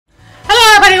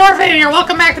Fade here.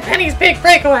 Welcome back to Penny's Big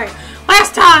Breakaway.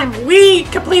 Last time we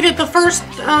completed the first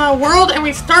world and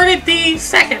we started the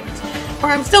second.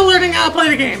 Where I'm still learning how to play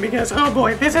the game because oh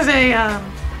boy, this is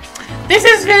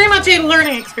very much a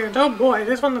learning experience. Oh boy,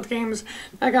 this is one of the games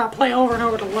I gotta play over and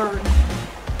over to learn.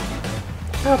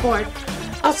 Oh boy.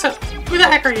 Also, who the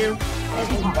heck are you?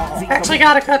 Actually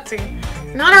got a cutscene.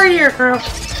 Not our year, crew.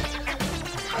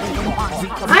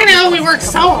 I know we worked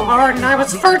so hard and I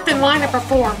was first in line to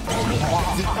perform.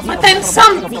 But then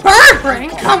some bird brain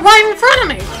come right in front of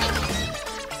me.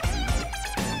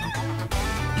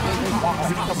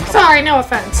 Sorry, no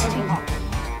offense.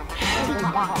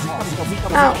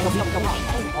 Oh.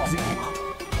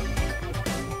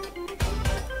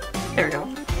 There we go.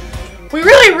 We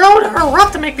really rode her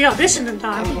rough to make the audition in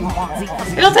time.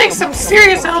 It'll take some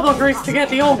serious elbow grease to get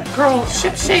the old girl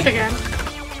ship shape again.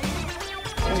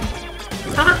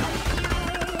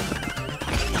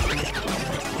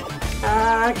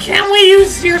 Can we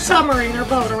use your submarine or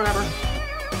boat or whatever?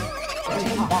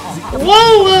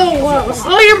 Whoa, whoa, whoa!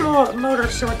 Slow your motor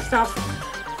short stuff.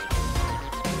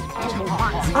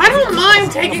 I don't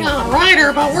mind taking on a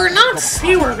rider, but we're not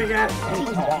seaworthy yet.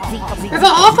 There's an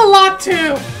awful lot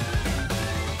to...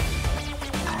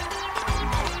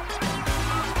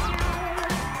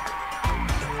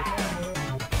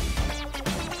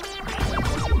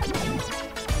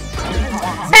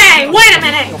 Hey, wait a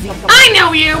minute! I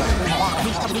know you!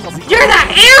 You're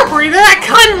that air breather that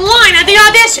cut in line at the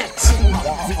auditions!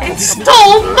 And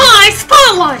stole my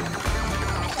spotlight!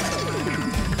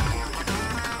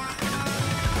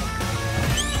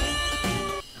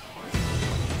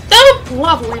 Oh,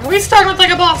 lovely. Are we starting with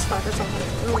like a boss fight or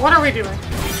something? What are we doing?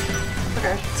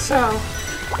 Okay, so...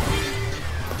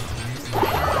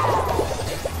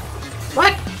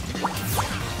 What?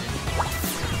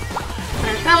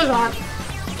 Okay, that was odd.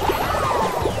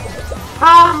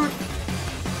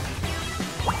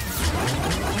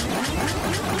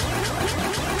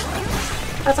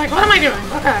 That's like, what am I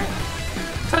doing? Okay.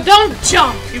 So don't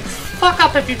jump. You fuck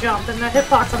up if you jump, and the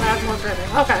hitbox on that is more driven.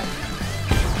 Okay.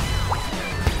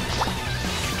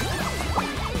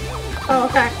 Oh,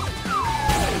 okay.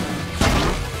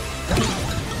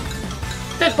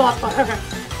 Good boss fight. Okay.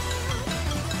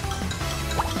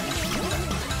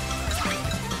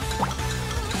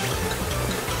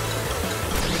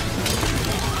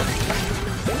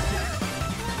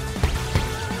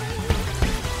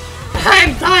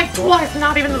 I died twice,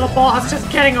 not even to the boss, just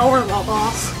getting over the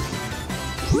boss.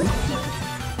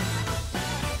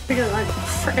 Because I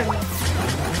frickin'...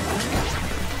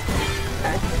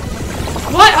 Okay.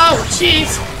 What? Oh,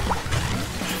 jeez.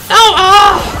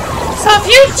 Oh, so if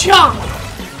you jump...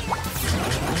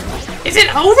 Is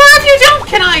it over if you jump?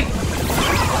 Can I...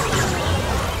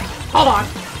 Hold on.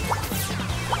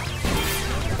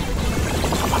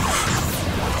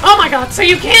 Oh my god, so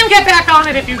you can get back on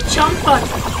it if you jump, but...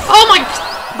 Oh my...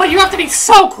 But you have to be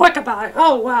so quick about it.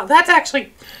 Oh wow, that's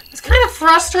actually... It's kind of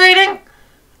frustrating.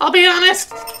 I'll be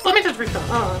honest. Let me just read that.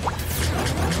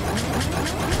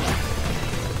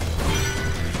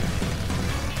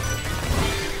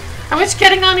 I wish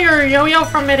getting on your yo-yo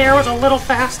from midair was a little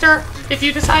faster if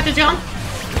you decide to jump.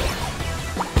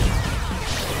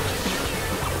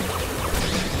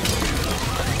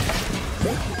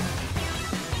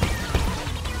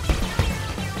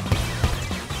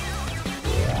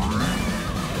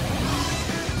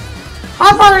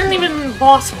 Our part isn't even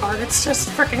boss part, it's just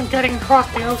freaking getting across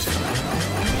the ocean.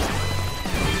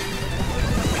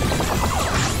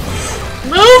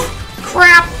 Move!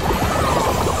 Crap!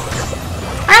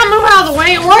 I gotta move out of the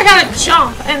way, or I gotta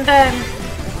jump, and then...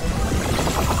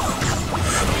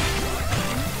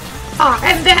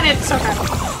 and then it's okay.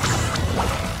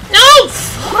 No!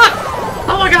 Fuck!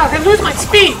 Oh my god, I lose my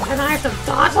speed, and I have to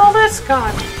dodge all this?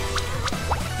 God.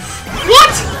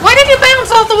 What? Why did you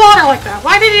bounce off the water like that?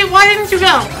 Why didn't you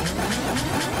go?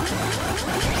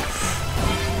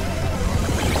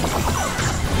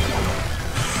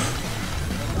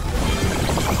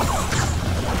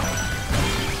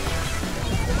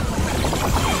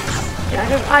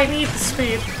 Yeah, I need the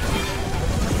speed.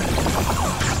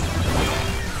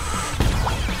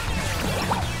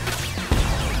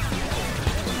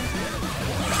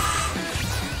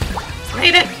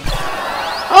 Made it!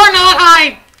 Or not,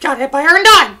 I got hit by her and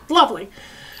died! Lovely.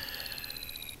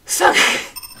 So,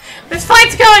 this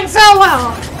fight's going so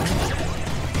well!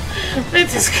 It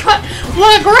just got...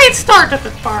 What a great start to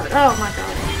this part! Oh my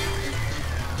god.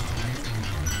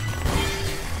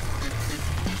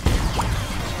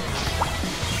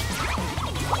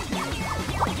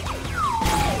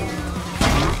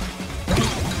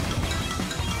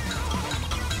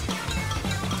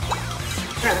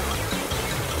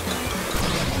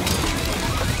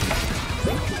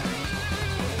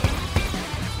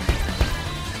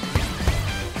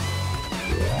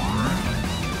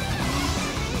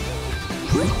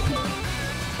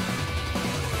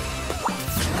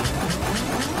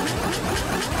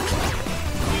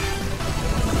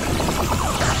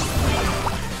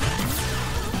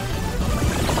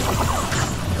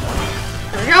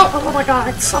 my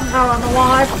god, somehow I'm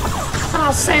alive.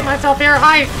 I'll save myself here.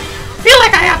 I feel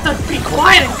like I have to be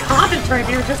quiet and concentrate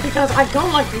here just because I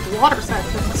don't like these water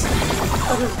sections.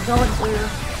 I'm just going clear.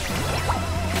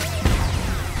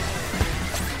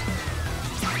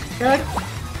 Good.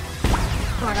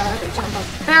 Oh my god, I have to jump up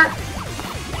there.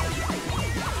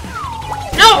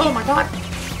 No! Oh my god.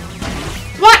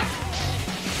 What?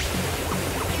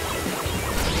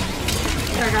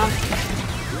 There we go.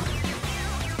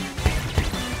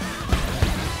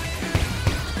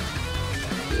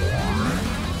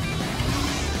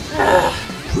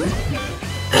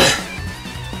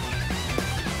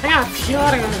 I got pure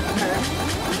in there.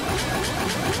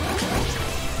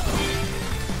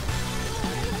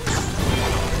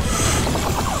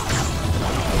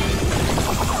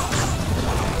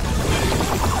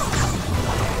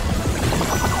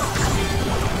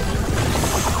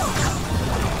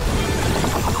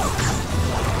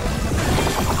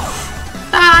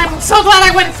 I'm so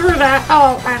glad I went through that.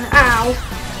 Oh, and ow.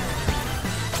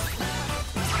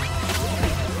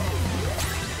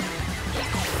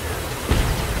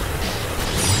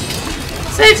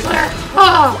 Stage clear!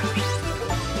 Oh!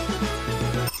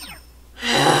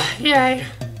 Yay.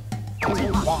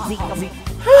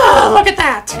 Oh, look at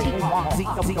that!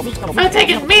 I'm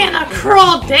taking me and a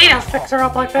cruel day to fix her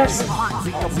up like this.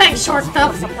 Thanks, short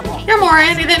stuff. You're more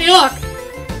handy than you look.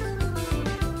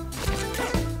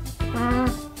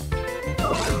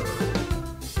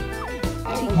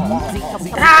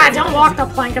 Ah, don't walk the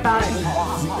plank about it.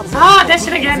 Oh, this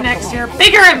it again next year.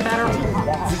 Bigger and better.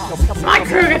 My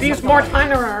crew could use more time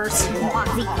than ours.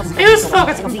 Who's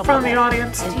focusing from the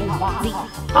audience?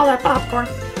 All that popcorn.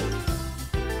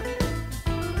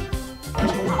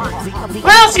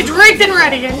 Well, she's rigged and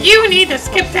ready, and you need to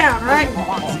skip town, right?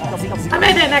 I'm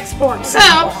in an export, so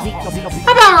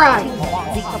how about right?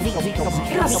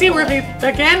 I'll see where they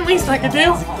again, least I could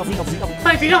do.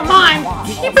 But if you don't mind,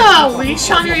 keep a leash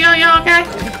on your yo-yo, okay?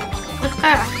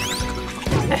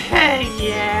 Hey,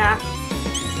 yeah.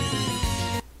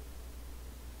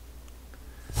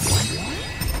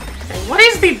 Okay, what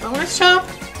is the bonus shop?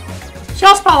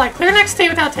 Shell Spotlight. Clear next day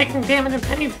without taking damage and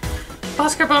penny.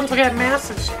 Busker bones will get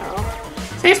massive shell.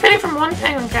 Saves penny from one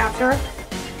penguin capture.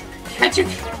 Catch you.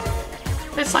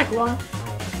 It's like one.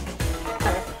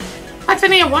 Okay.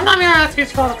 Accidentally, one time your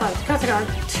attributes qualified. Cut the guard.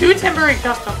 2 temporary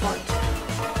dust up points.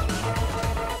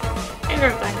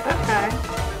 Interesting. Okay.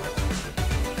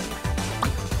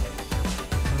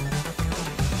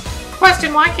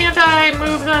 Question, why can't I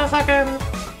move the fucking...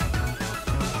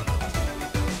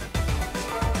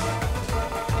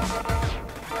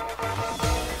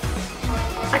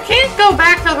 I can't go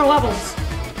back to the levels.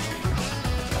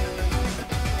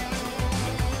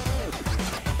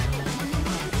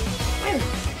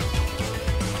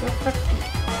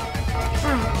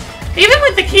 Even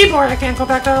with the keyboard, I can't go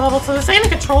back to the levels, so this ain't a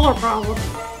controller problem.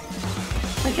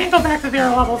 I can't go back to the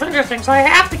other levels. Interesting, so I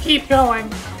have to keep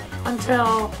going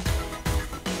until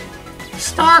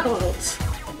Star glows.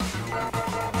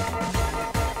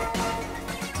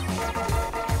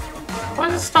 What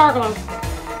is a Star glow?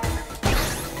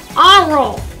 On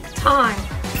roll. Time.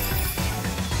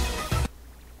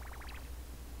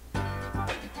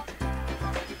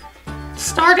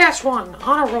 Star-1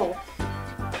 on a roll.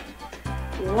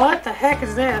 What the heck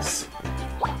is this?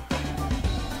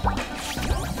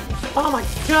 Oh my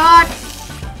god!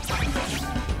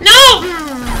 No!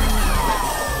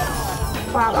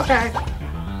 Wow, okay.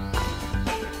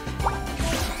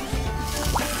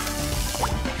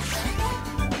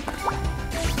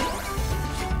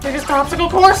 They're just obstacle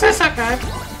courses? Okay.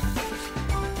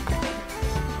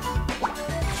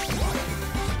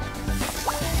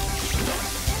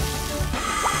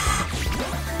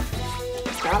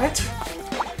 Got it.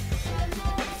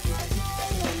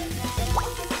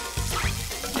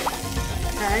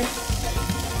 Okay.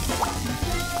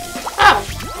 Oh!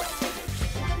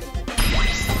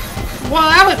 Well,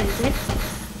 that was easy.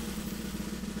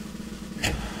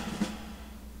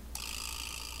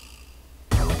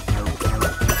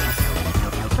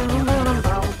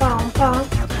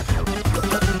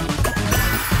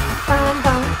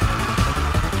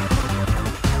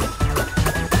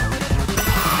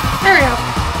 There we go.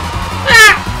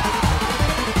 Ah!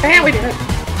 And we did it.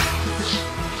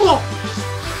 Cool.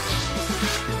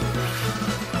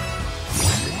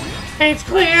 It's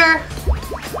clear.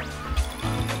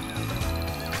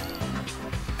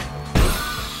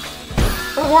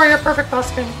 The warrior perfect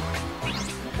busking.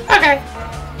 Okay.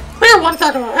 Clear one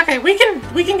circle. Okay, we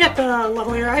can get the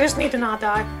level here. I just need to not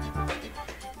die.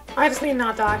 I just need to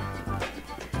not die.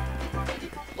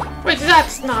 Which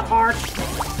that's not hard.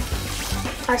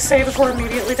 I save before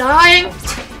immediately dying.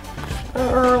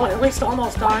 Or at least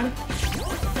almost dying.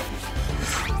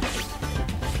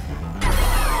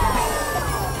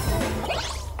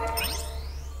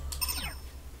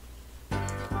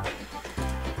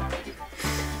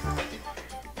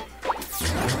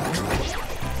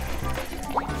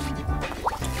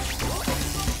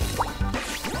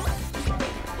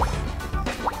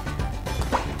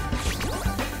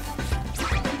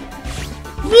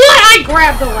 I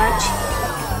grabbed the ledge.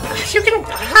 You can.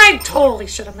 I totally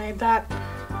should have made that.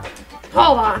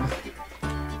 Hold on.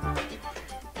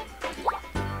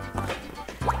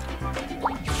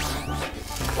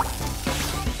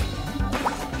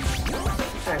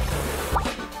 Okay.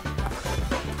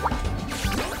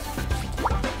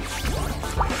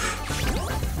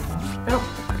 Nope.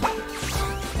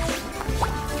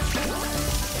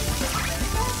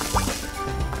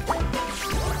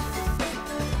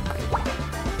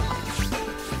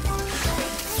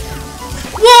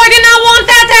 Whoa, I did not want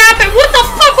that to happen! What the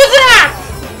fuck was that?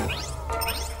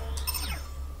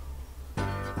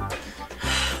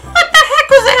 What the heck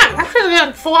was that? I should have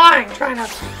been flying, trying to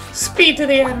speed to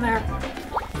the end there.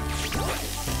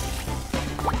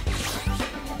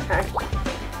 Okay.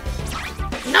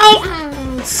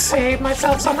 No! Save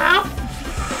myself somehow.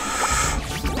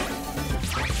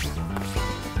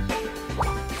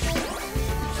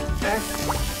 Okay.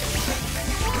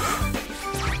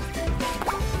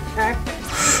 Okay.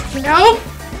 Nope.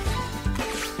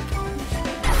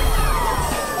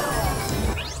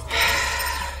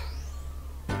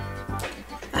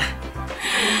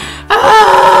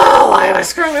 Oh, why am I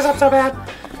screwing this up so bad?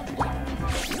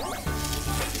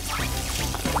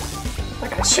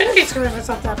 Like, I shouldn't be screwing this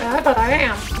up that bad, but I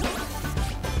am.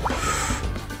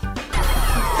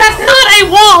 That's not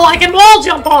a wall I can wall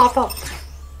jump off of.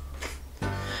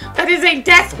 That is a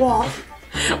death wall,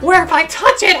 where if I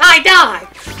touch it, I die.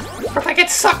 Or if I get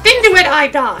sucked into it, I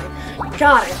die.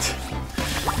 Got it.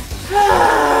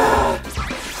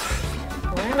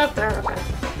 Land up there, okay.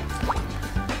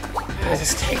 I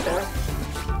just take that.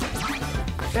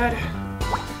 Good.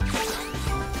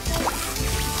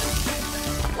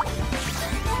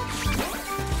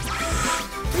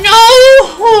 No!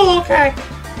 Oh, okay.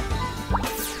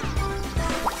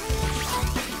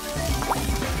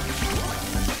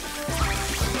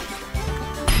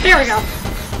 There we go.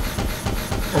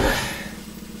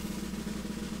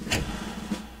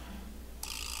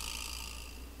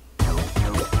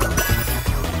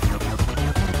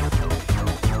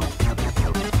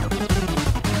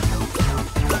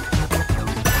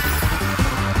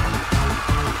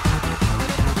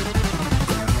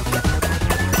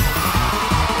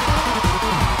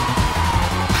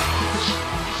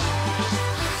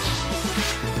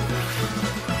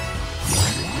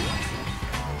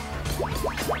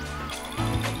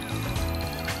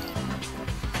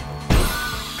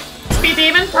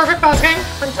 Demon, perfect boss game,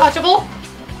 untouchable.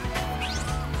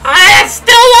 It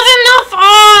still wasn't enough!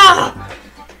 Ah!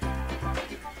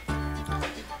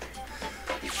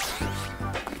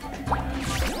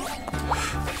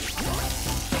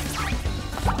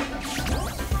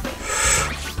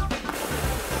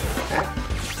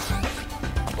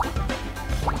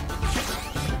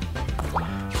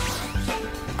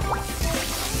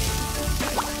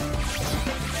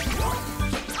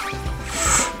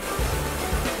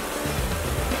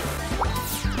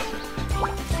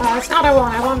 That's not what I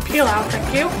want. I want peel out,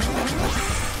 thank you.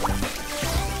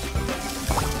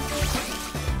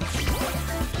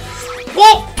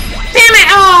 Whoa! Damn it!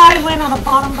 Oh, I land on the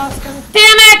bottom buskin.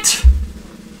 Damn it!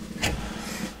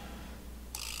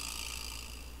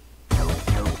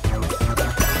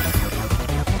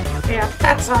 Yeah,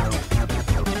 that sucked.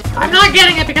 I'm not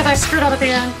getting it because I screwed up at the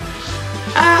end.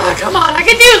 Come on, I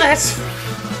can do this!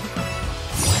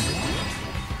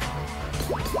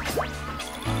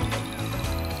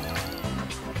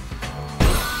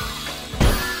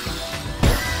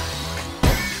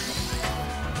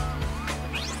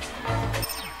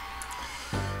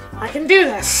 I can do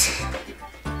this.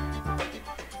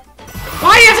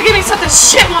 Why do you have to give me such a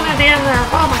shit one at the end there?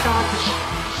 Oh my god.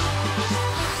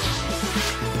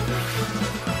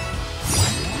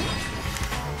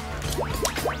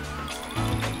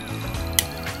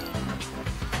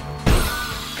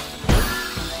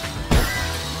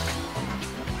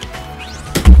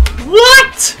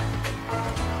 What?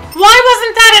 Why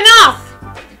wasn't that enough?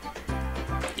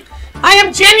 I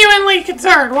am genuinely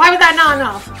concerned. Why was that not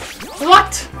enough?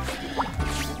 What?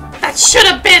 That should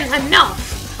have been enough.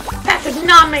 That did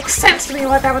not make sense to me.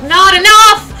 What? That was not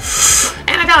enough.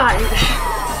 And I died.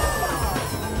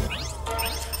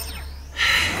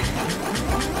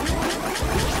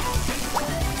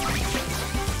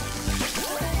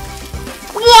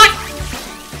 What?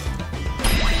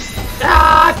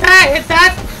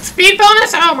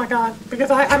 Oh my god,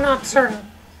 because I'm not certain.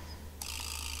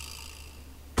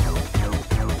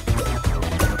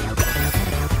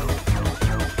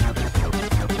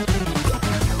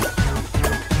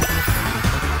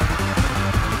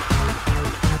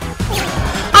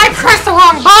 I pressed the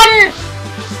wrong button!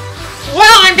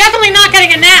 Well, I'm definitely not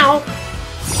getting it now.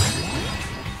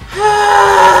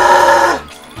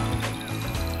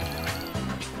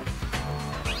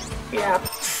 Yeah.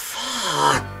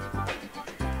 Fuck.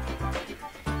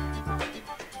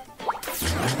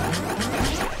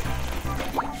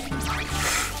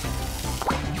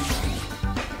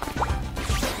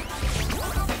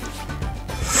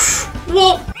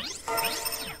 Well.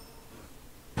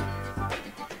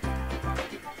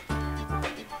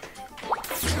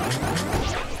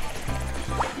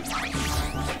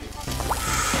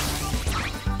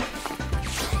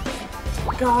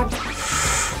 God.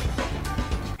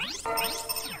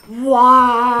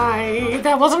 Why?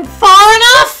 That wasn't far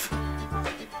enough?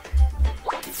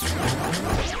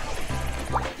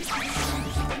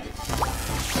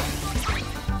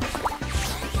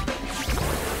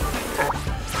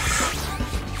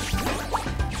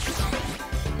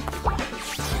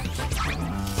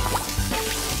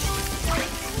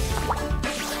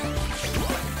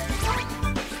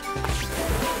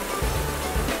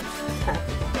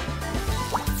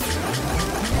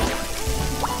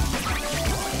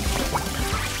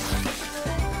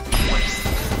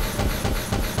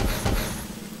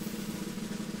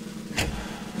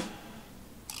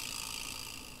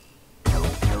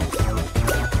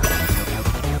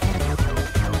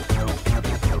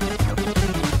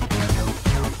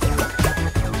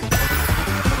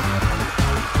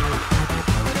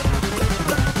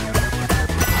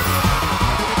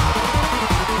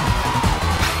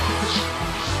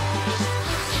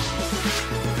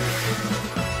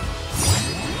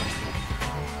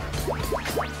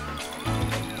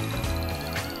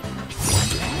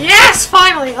 Yes,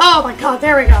 finally! Oh my god,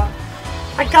 there we go.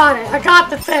 I got it. I got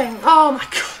the thing. Oh my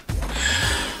god.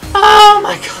 Oh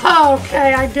my god.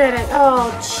 Okay, I did it.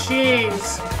 Oh,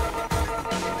 jeez.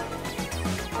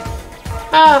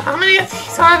 How many of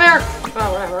these are there?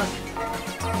 Oh, whatever.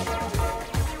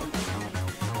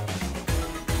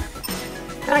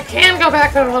 And I can go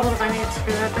back to the level if I need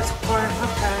to at this point.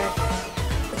 Okay.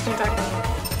 Which means I can...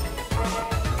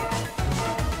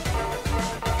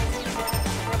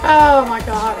 Oh my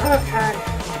god, okay.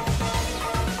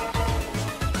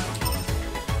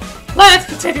 Let's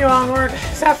continue onward.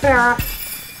 Is that fair?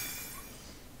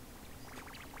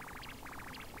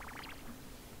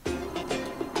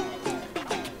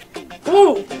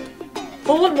 Ooh!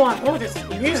 Hole in one. Oh, this is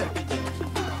music.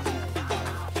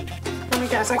 Let me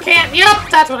guess, I can't. Yep,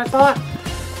 that's what I thought.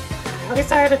 At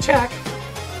least I had to check.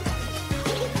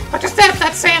 I just said if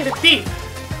that sand is deep.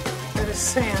 That is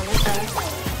sand, okay.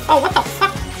 Oh, what the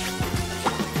fuck?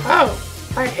 Oh,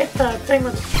 I hit the thing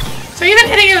with... So even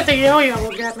hitting it with the yo-yo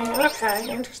will get me. Okay,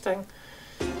 interesting.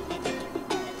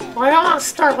 Well, I don't want to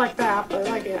start like that, but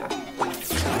like, yeah.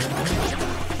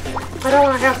 I don't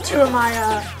want to have two of my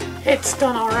hits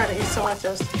done already, so I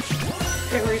just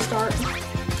hit restart.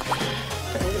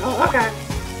 There we go, okay.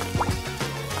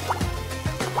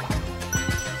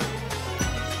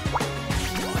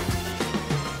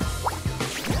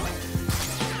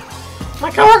 My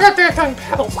coworker up there throwing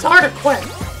pebbles. It's hard to quit.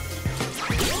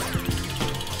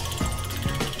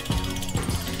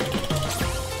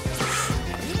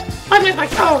 I made my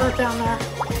coworker down there.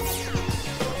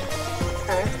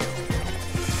 Okay.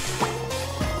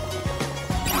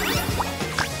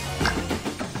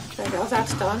 There we go.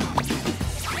 That's done.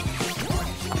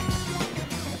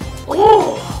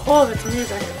 Ooh! Oh, that's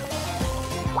music.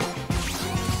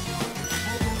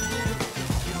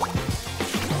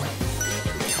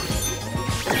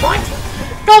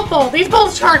 Golf ball. These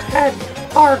balls charge head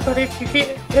hard, but if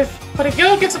you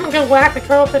don't get someone good whack, they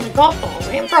throw up into golf balls.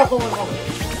 Aim for a hole in one.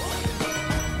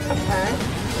 Okay.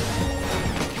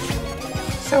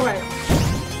 So wait.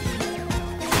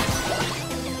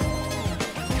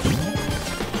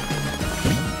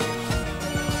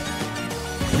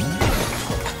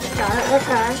 Got it.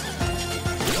 Okay.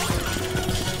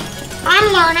 I'm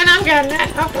learning. I'm getting it.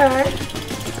 Okay.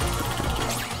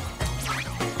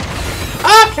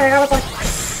 Okay, I was like,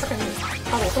 freaking,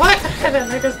 I was like, what? And then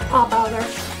they just pop out of there.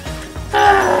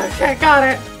 Okay, got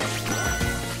it.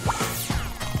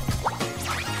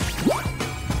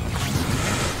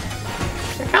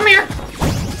 Okay, come here.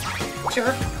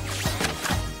 Sure.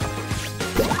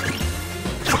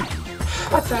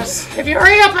 What's this? If you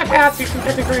hurry up my path, you can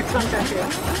get the great sunset here.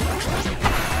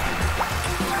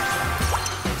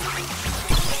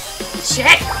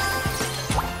 Shit!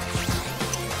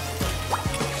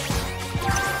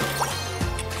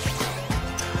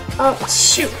 Oh,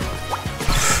 shoot.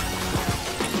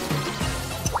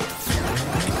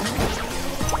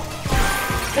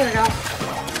 There we go.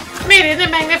 Made it in a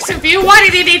magnificent view. Why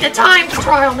did he need the time to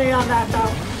trial me on that,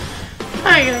 though? Oh,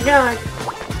 my God.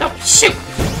 Oh, shoot.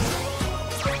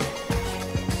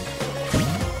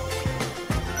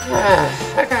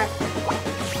 Okay.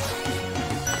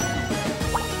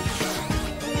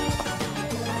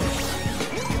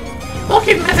 Don't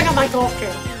keep messing up my golf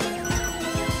game.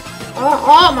 Oh,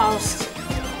 almost.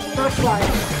 Not quite.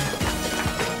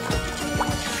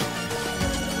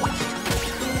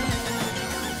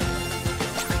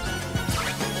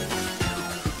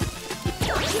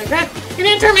 Like that. You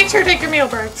need to make sure to take your meal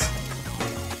breaks.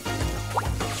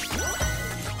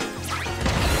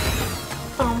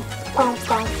 Boom, boom,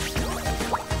 boom.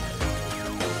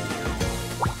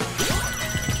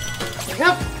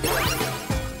 Yep.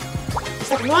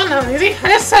 Second one, that was easy. I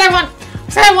just said I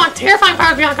want terrifying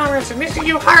power beyond comprehension. Make sure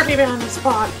you hard me on the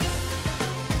spot.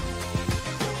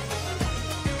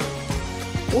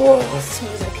 Whoa, this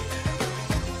music.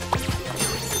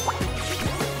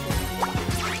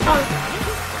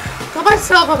 Go by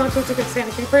cell phone on Kutu Good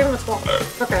Sandy. Can you break on this wall?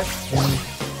 Okay.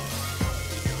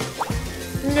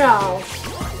 No.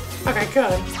 Okay,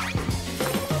 good.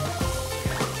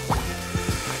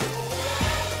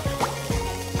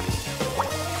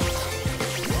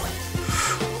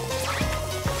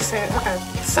 Okay,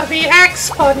 so the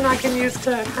X button I can use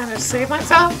to kind of save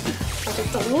myself. Like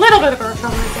it's a little bit of a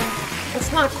recovery thing. It's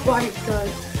not quite good.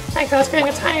 Thank God, I was getting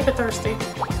a tiny bit thirsty.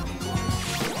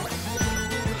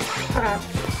 Okay.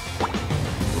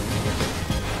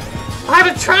 I've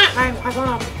been trying. I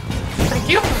wanna. Thank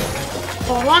you.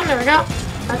 Hold on, there we go.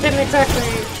 That didn't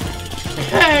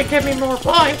exactly give me more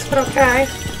points, but okay.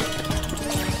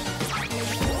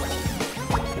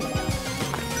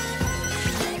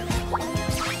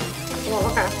 Well,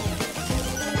 okay.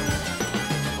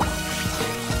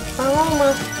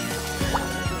 Aroma.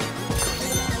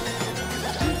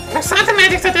 Are Santa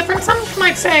magics are different? Some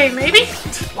might say maybe.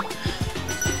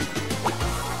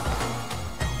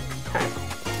 Okay.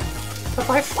 If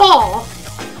I fall.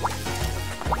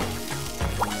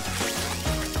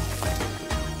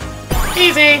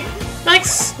 Easy. Like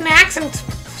snacks and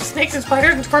snakes and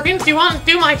spiders and scorpions. Do you want to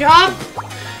do my job?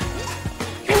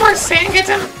 Any more sand gets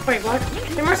in? Wait, what?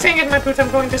 Any more sand gets in my boots, I'm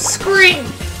going to scream!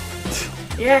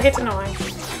 Yeah, it's annoying.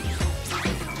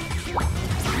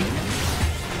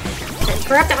 Okay,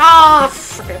 grab the off!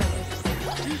 Forget it.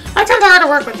 My turns are hard to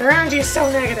work with, their energy is so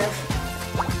negative.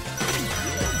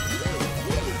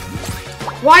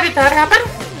 Why did that happen?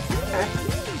 Okay.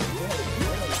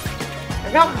 There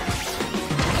we go.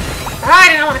 I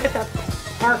didn't want to hit that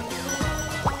part.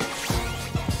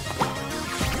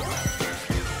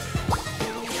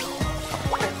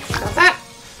 Got that.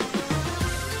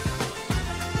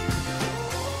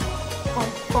 Boom,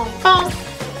 boom, boom.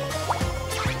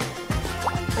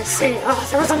 I see. Oh,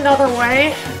 there was another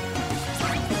way.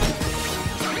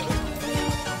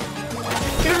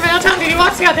 Dude, Middletown, did you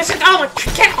watch the audition? Oh my,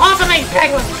 get off of me,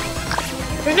 penguins!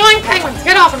 You're annoying penguins,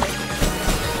 get off of me!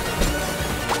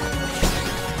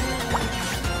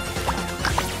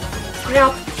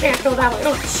 No, can't go that way.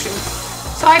 Oh, shoot.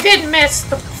 So I did miss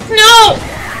the... No!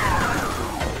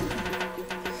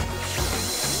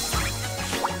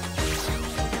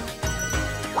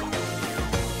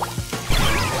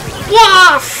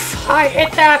 Woof! I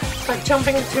hit that by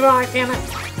jumping too high, damn it.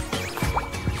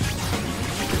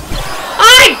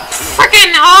 I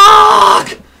freaking... Oh!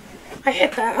 I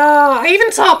hit that. I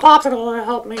even saw a popsicle to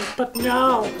help me, but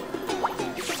no.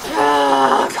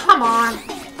 Come on.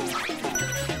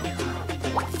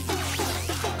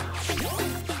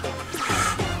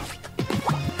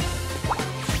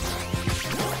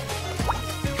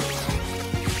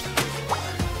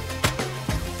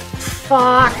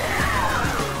 Fuck.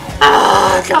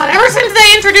 Oh, God. Ever since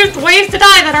they introduced ways to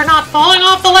die that are not falling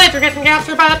off the ledge or getting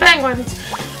captured by the penguins.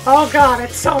 Oh, God.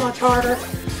 It's so much harder.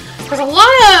 Because a lot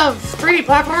of 3D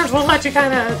platformers will let you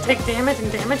kind of take damage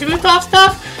and damage boost off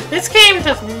stuff. This game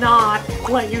does not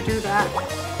let you do that.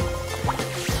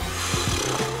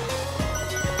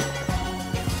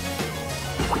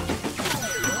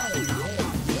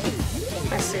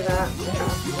 I see that.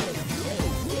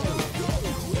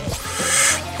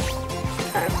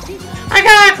 I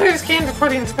gotta clear this game before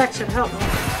the inspection. Help me.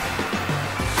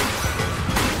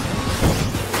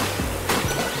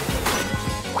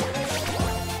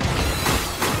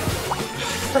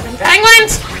 Frickin'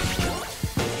 penguins!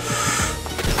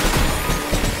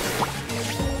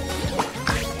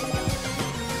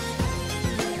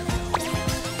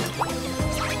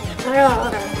 Oh,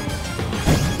 okay.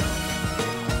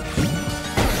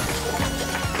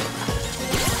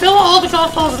 Still it all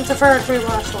falls into first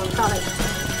rewatch one. Got it.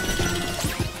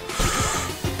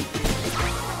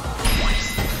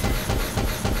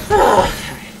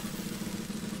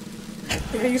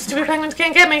 Yeah, you stupid penguins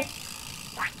can't get me.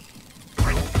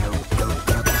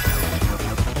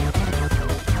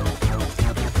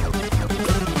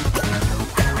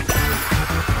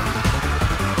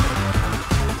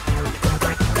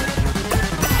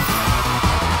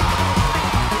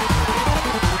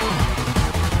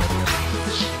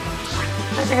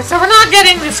 Okay, so we're not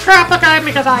getting the scrapbook item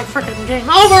because I frickin' game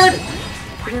overed.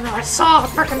 Even though I saw a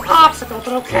frickin' obstacle,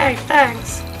 but okay,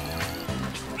 thanks.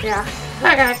 Yeah,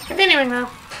 okay, continuing though.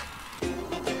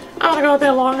 I wanna go a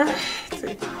bit longer. Let's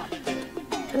see.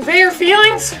 Convey your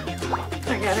feelings?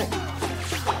 I get it.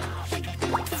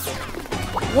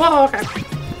 Whoa, okay.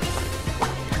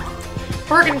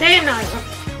 Working day and night.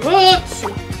 Whoops.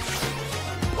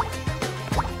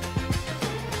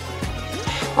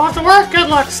 Off to work, good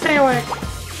luck, stay awake.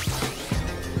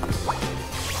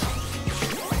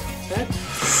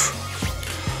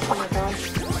 Oh my god.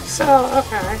 So,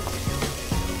 okay.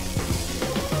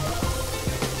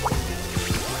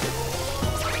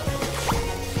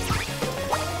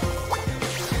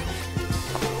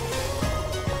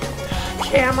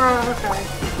 Camera, okay.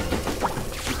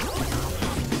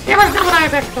 Camera's not what I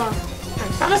picked on. Okay,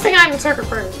 found this thing out in circuit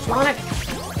breakers. You want it?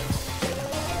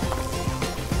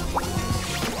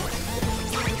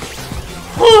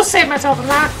 Ooh, save myself from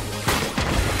that.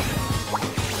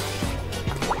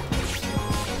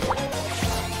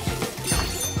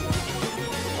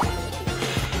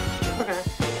 Okay.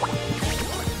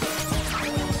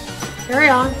 Carry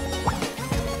on.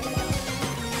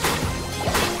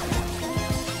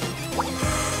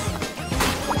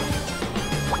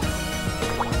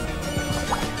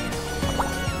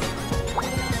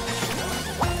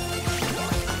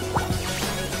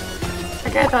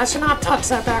 Okay, I should not touch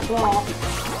that back wall.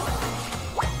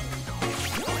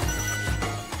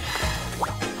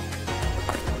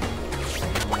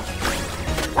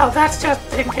 Oh, that's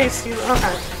just in case you...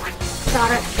 Okay.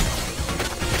 Got it.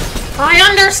 I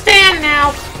understand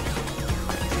now!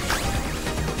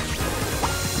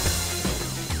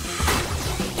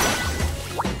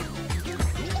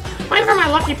 Wait for my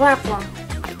lucky platform.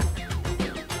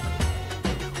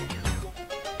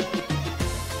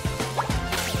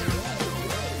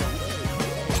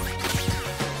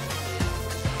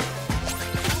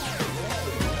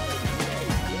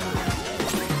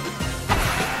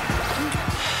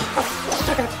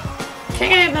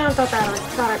 The battery.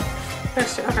 Got it.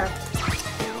 There's two. Okay.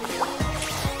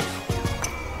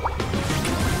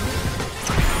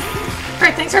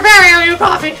 Great, thanks for battery. I'll you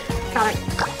coffee. Got it.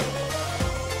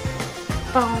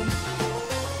 Boom.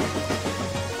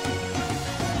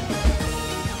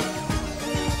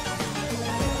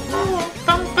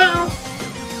 Boom, boom.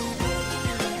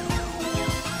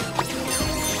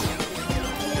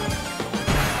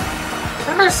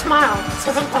 Remember to smile.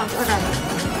 So sometimes. Okay.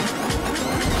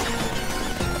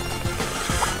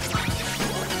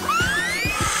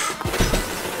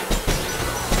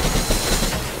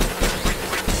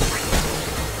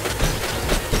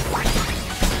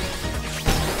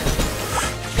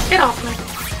 Get off me.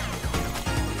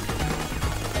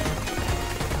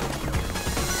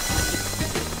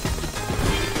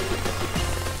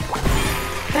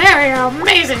 There we go.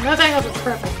 Amazing. Those angles are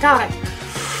perfect. Got it.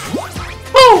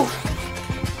 Woo!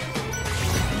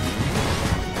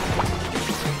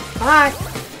 Bye.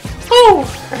 Woo!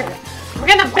 Okay. I'm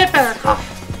getting a bit better. Oh.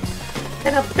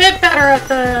 Getting a bit better at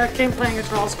the game playing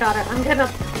controls. Got it. I'm getting a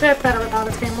bit better at how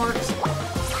this game works.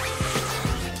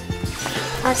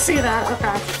 I see that.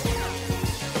 Okay.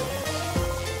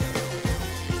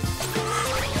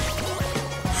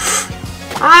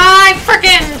 I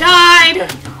frickin'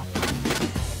 died!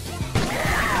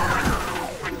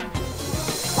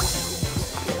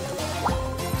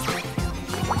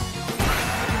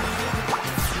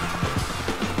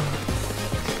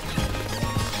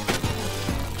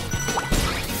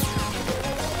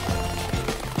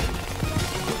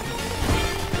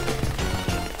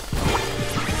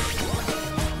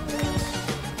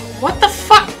 What the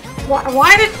fuck?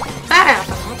 Why did that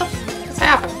happen? What the fuck just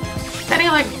happened? Getting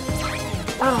like...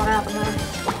 I don't know what happened there.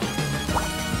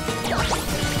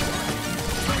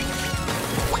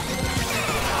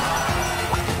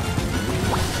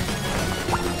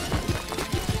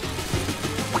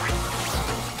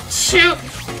 Shoot!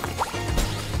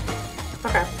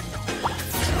 Okay.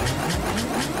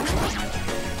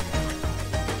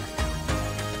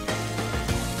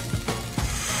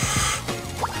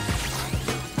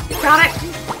 Got it!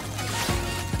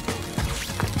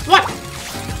 What?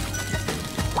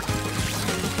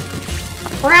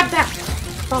 Grab that!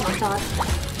 Oh my god.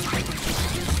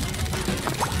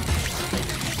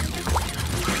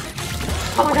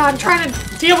 Oh my god, I'm trying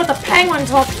to deal with the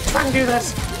penguins while trying to do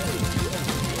this.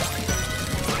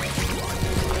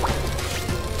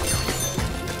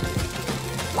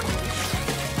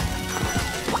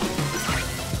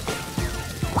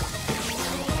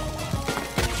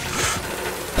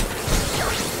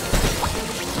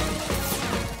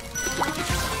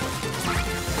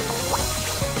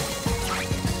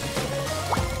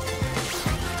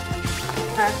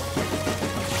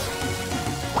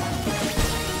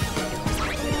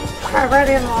 Alright,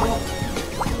 ready and normal.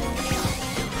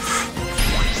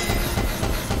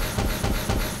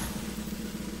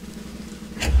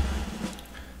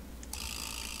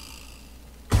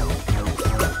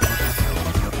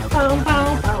 Boom,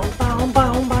 boom, boom, boom,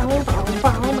 boom, boom, boom,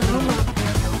 boom, boom.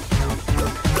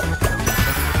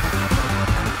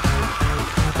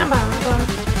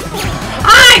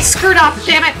 I screwed up,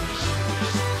 damn it!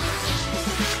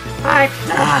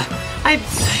 I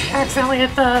accidentally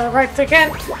hit the right stick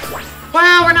again.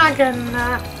 Well, we're not getting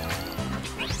that.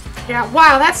 Yeah,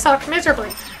 wow, that sucked miserably.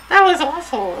 That was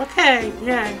awful. Okay,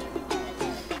 yay.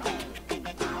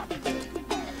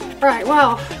 Right,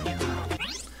 well.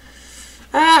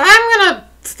 I'm gonna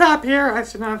stop here. I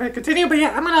should not have continue, but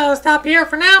yeah, I'm gonna stop here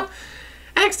for now.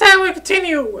 Next time we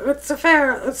continue, it's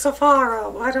Safari.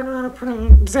 I don't know how to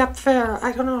pronounce Zephyr.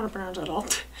 I don't know how to pronounce it all.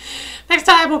 Next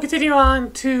time we'll continue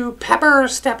on to Pepper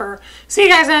Stepper. See you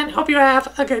guys then. Hope you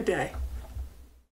have a good day.